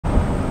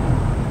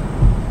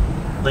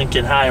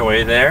Lincoln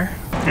Highway there.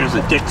 Here's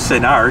a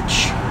Dixon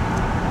arch.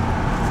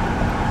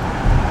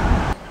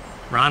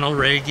 Ronald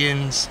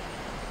Reagan's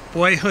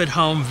Boyhood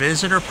home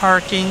visitor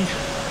parking.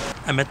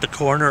 I'm at the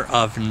corner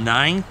of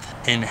 9th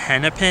and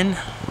Hennepin.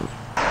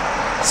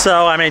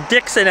 So I'm in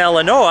Dixon,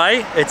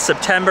 Illinois. It's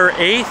September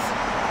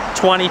 8th,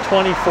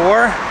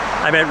 2024.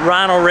 I'm at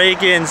Ronald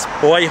Reagan's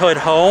Boyhood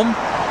home.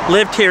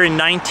 Lived here in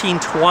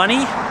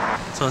 1920.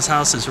 So his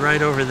house is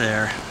right over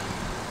there.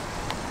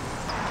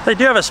 They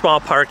do have a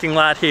small parking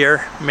lot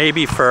here,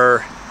 maybe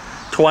for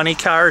 20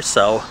 cars,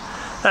 so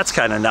that's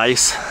kind of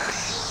nice.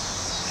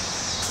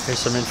 Here's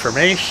some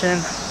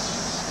information.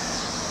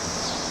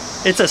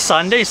 It's a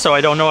Sunday, so I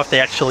don't know if they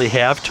actually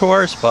have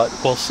tours, but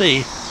we'll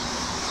see.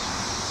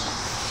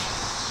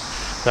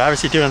 They're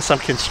obviously doing some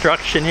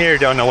construction here.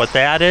 Don't know what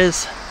that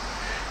is.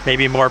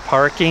 Maybe more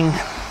parking.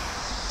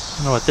 I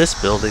don't know what this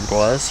building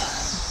was.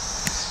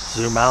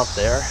 Zoom out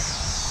there.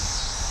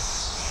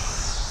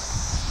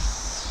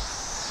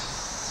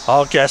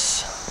 All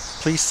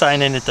guests, please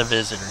sign in at the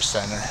visitor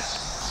center.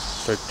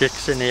 So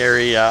Dixon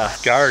area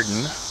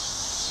garden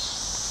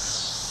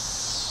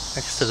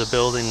next to the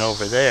building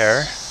over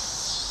there.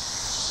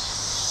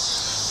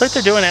 Looks like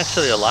they're doing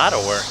actually a lot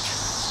of work.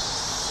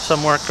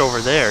 Some work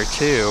over there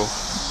too,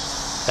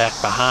 back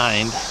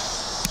behind.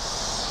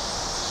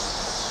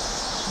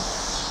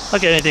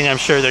 Like anything, I'm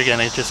sure they're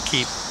gonna just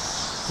keep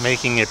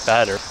making it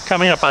better.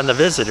 Coming up on the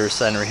visitor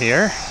center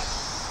here.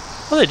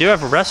 Well, they do have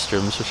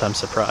restrooms, which I'm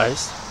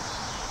surprised.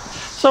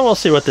 So we'll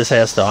see what this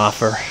has to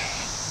offer.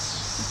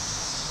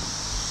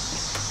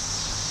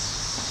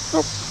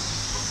 Oh.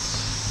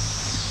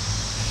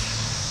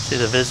 See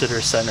the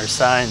visitor center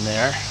sign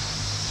there.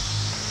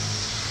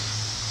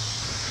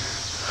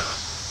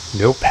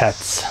 No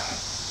pets.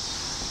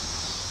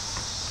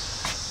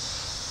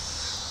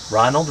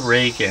 Ronald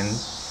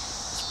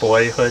Reagan's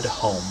Boyhood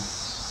home.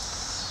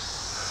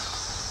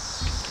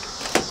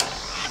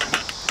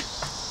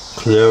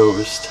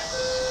 Closed.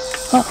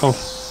 Uh-oh,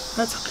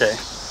 that's okay.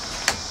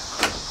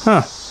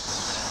 Huh.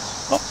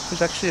 Oh,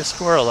 there's actually a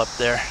squirrel up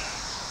there.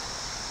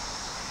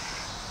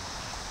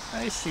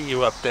 I see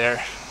you up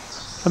there.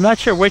 I'm not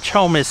sure which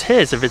home is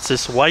his, if it's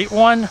this white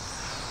one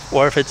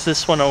or if it's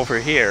this one over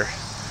here.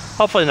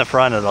 Hopefully in the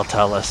front it'll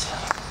tell us.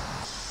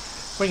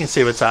 We can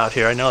see what's out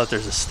here. I know that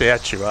there's a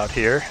statue out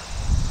here.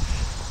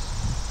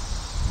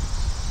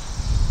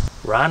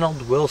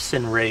 Ronald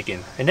Wilson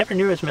Reagan. I never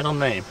knew his middle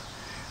name.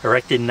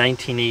 Erected in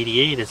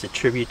 1988 as a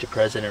tribute to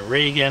President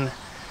Reagan.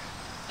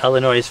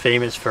 Illinois is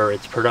famous for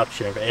its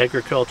production of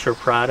agriculture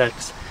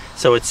products,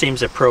 so it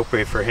seems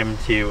appropriate for him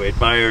to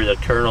admire the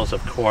kernels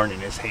of corn in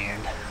his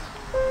hand.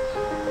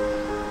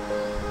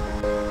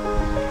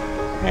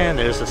 And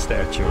there's a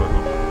statue of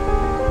him.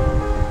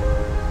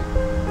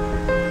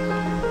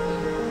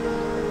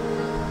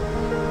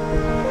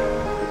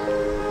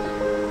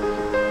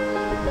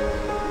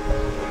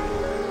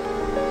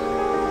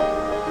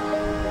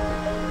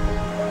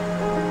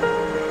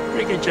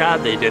 Pretty good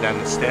job they did on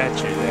the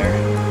statue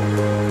there.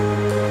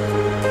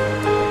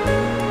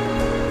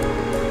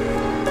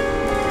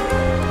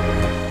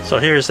 So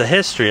here's the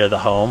history of the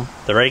home.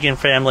 The Reagan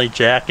family,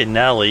 Jack and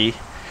Nellie,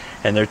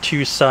 and their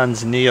two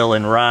sons, Neil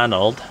and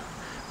Ronald,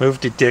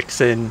 moved to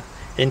Dixon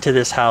into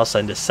this house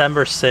on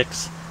December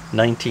 6,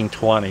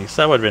 1920.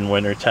 So that would have been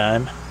winter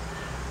time.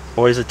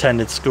 Boys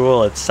attended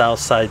school at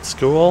Southside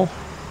School,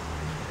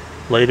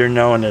 later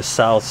known as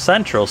South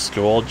Central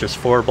School, just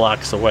 4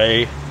 blocks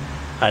away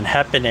on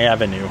Hennepin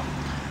Avenue.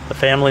 The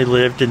family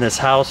lived in this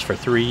house for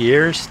 3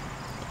 years.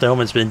 The home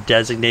has been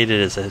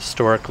designated as a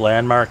historic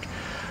landmark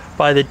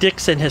by the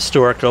Dixon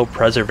Historical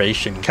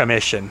Preservation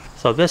Commission.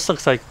 So this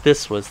looks like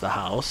this was the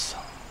house.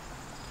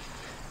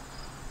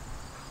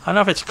 I don't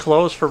know if it's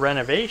closed for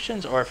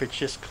renovations or if it's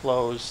just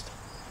closed.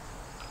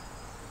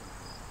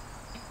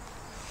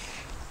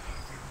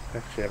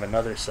 Actually, I have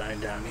another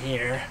sign down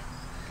here.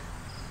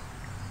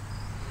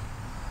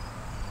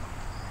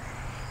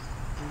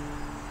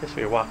 Guess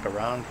we walk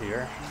around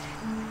here.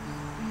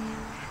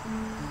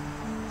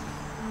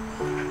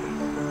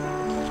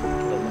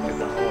 Look at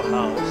the whole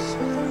house.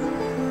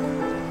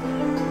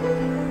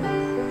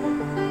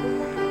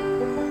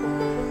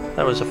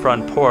 That was the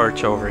front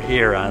porch over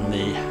here on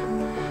the,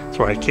 that's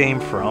where I came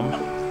from.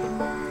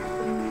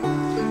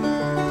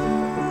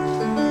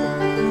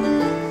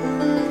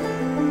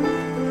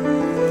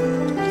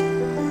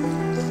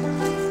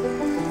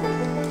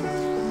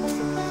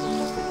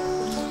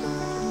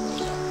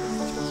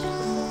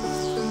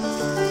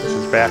 This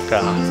is back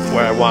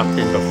where I walked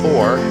in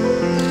before.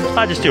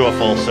 I'll just do a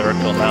full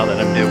circle now that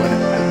I'm doing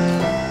it.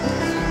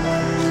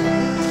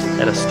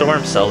 Had a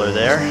storm cellar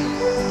there.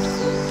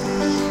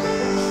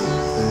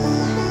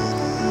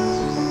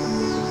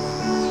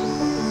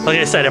 Like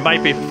I said, it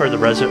might be for the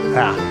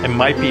it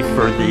might be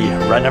for the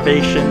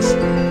renovations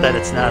that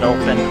it's not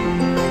open.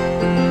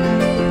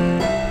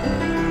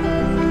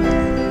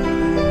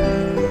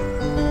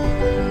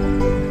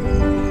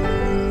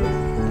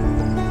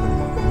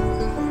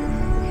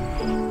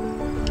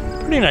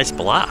 Pretty nice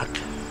block.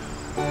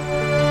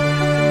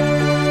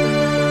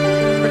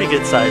 Pretty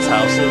good sized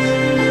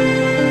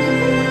houses.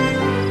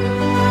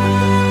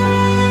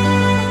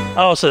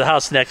 Oh, so the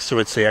house next to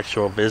it's the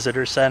actual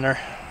visitor center.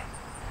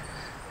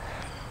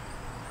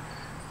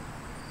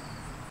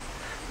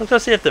 Let's go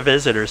see if the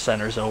visitor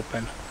center's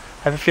open.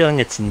 I have a feeling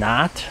it's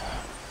not.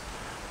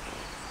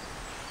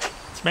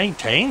 It's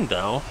maintained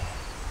though.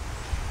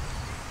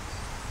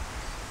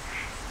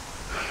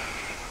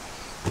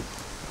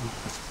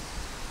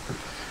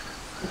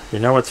 You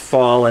know it's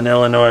fall in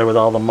Illinois with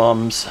all the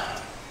mums.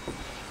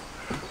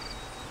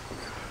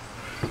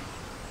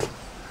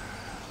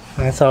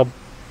 That's all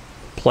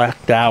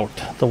blacked out,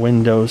 the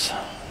windows.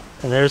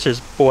 And there's his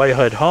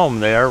boyhood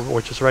home there,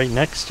 which is right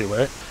next to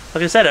it.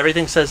 Like I said,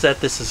 everything says that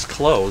this is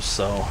closed,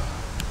 so...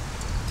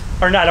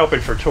 Or not open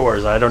for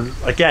tours. I don't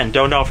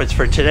know if it's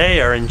for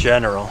today or in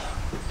general.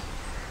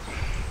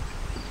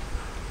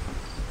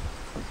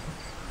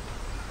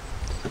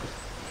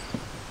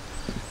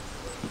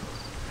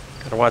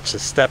 Gotta watch the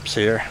steps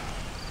here.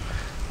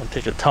 I'll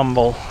take a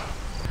tumble.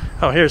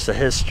 Oh, here's the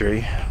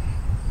history.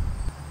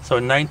 So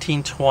in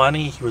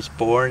 1920, he was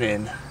born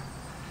in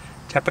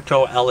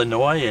Tepico,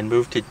 Illinois, and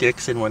moved to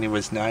Dixon when he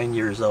was 9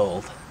 years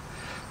old.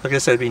 Like I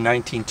said, it'd be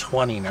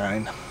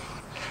 1929.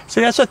 See,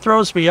 that's what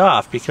throws me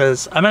off,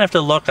 because I'm gonna have to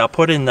look. I'll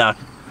put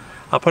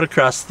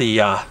across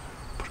the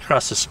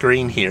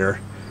screen here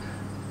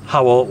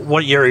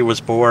what year he was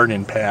born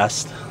and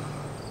passed.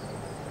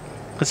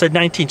 It said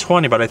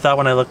 1920, but I thought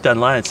when I looked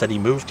online it said he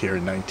moved here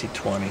in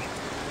 1920,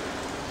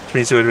 which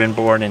means he would have been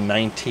born in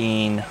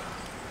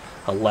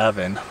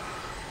 1911.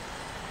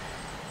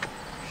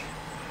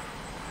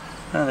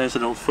 Oh, there's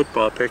an old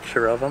football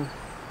picture of him.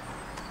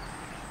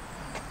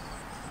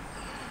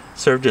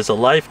 Served as a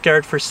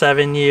lifeguard for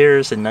 7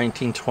 years in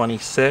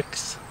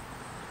 1926.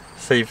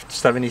 Saved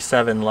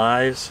 77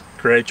 lives.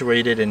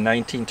 Graduated in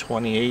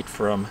 1928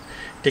 from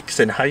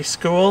Dixon High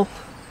School.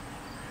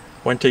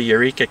 Went to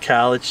Eureka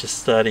College to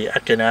study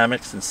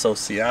economics and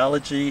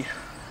sociology.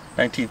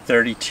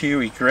 1932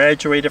 he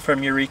graduated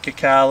from Eureka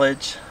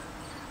College.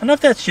 I don't know if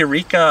that's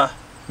Eureka,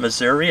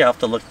 Missouri. I'll have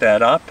to look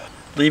that up.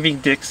 Leaving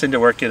Dixon to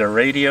work at a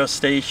radio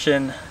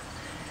station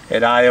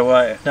at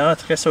Iowa. No, I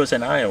guess it was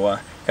in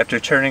Iowa.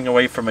 After turning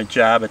away from a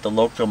job at the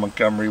local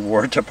Montgomery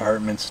Ward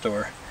department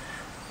store.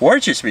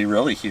 Wards used to be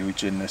really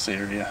huge in this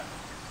area.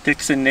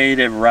 Dixon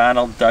native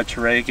Ronald Dutch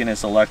Reagan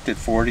is elected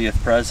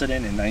 40th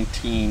president in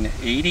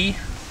 1980.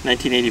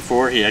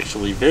 1984 he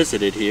actually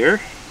visited here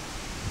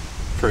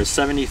for his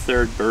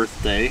 73rd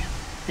birthday.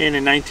 And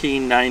in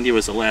 1990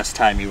 was the last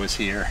time he was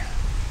here.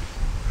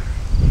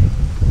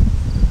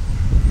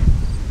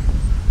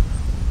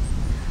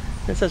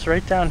 It says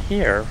right down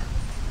here.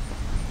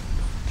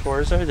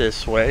 Tours are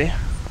this way.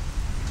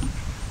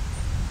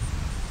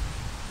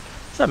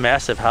 It's a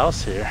massive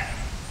house here.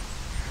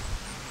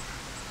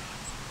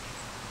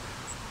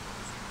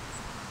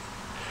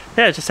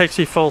 Yeah, it just takes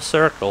you full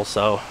circle,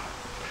 so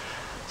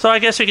I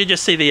guess you could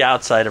just see the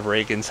outside of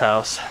Reagan's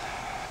house.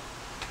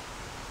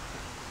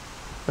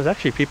 There's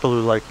actually people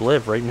who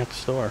live right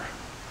next door.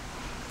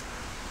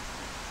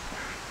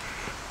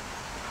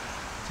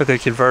 So they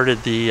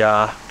converted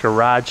the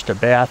garage to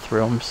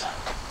bathrooms.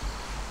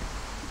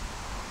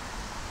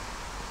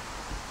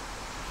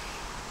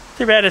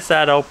 Too bad it's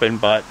not open,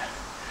 but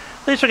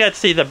at least we got to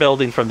see the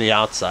building from the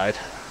outside.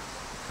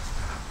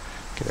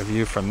 Get a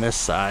view from this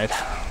side.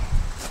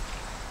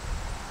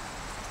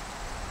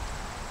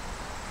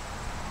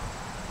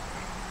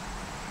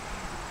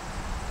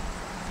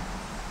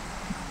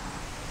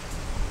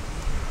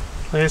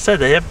 Like I said,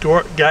 they have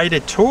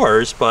guided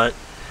tours, but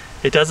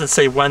it doesn't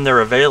say when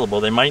they're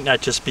available. They might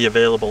not just be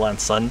available on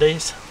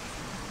Sundays.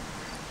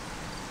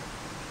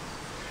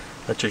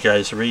 Let you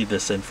guys read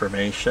this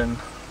information.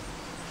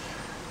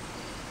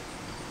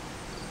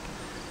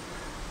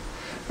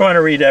 I want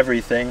to read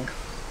everything.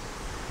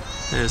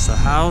 There's the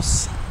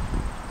house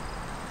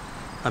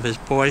of his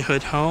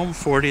boyhood home,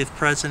 40th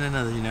President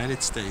of the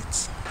United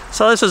States.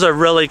 So this is a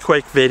really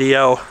quick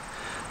video.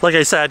 Like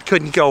I said,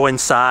 couldn't go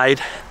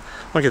inside.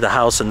 Look at the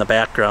house in the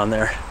background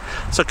there.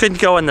 So couldn't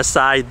go in the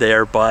side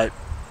there, but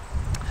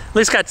at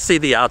least got to see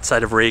the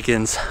outside of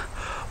Reagan's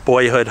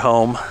boyhood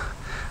home.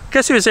 I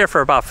guess he was there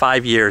for about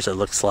 5 years, it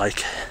looks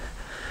like.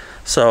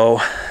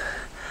 So,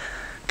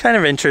 kind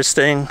of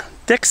interesting.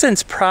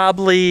 Dixon's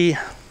probably,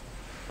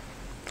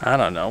 I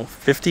don't know,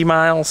 50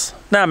 miles?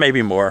 No,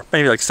 maybe more.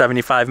 Maybe like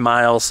 75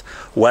 miles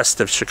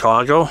west of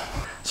Chicago.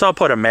 So I'll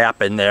put a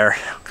map in there,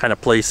 kind of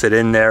place it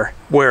in there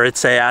where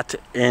it's at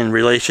in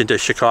relation to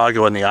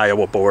Chicago and the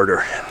Iowa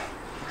border.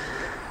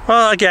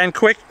 Well, again,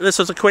 this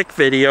was a quick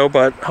video,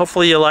 but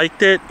hopefully you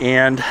liked it,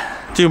 and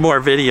do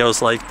more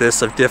videos like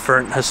this of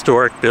different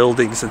historic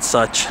buildings and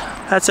such.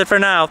 That's it for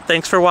now.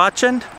 Thanks for watching.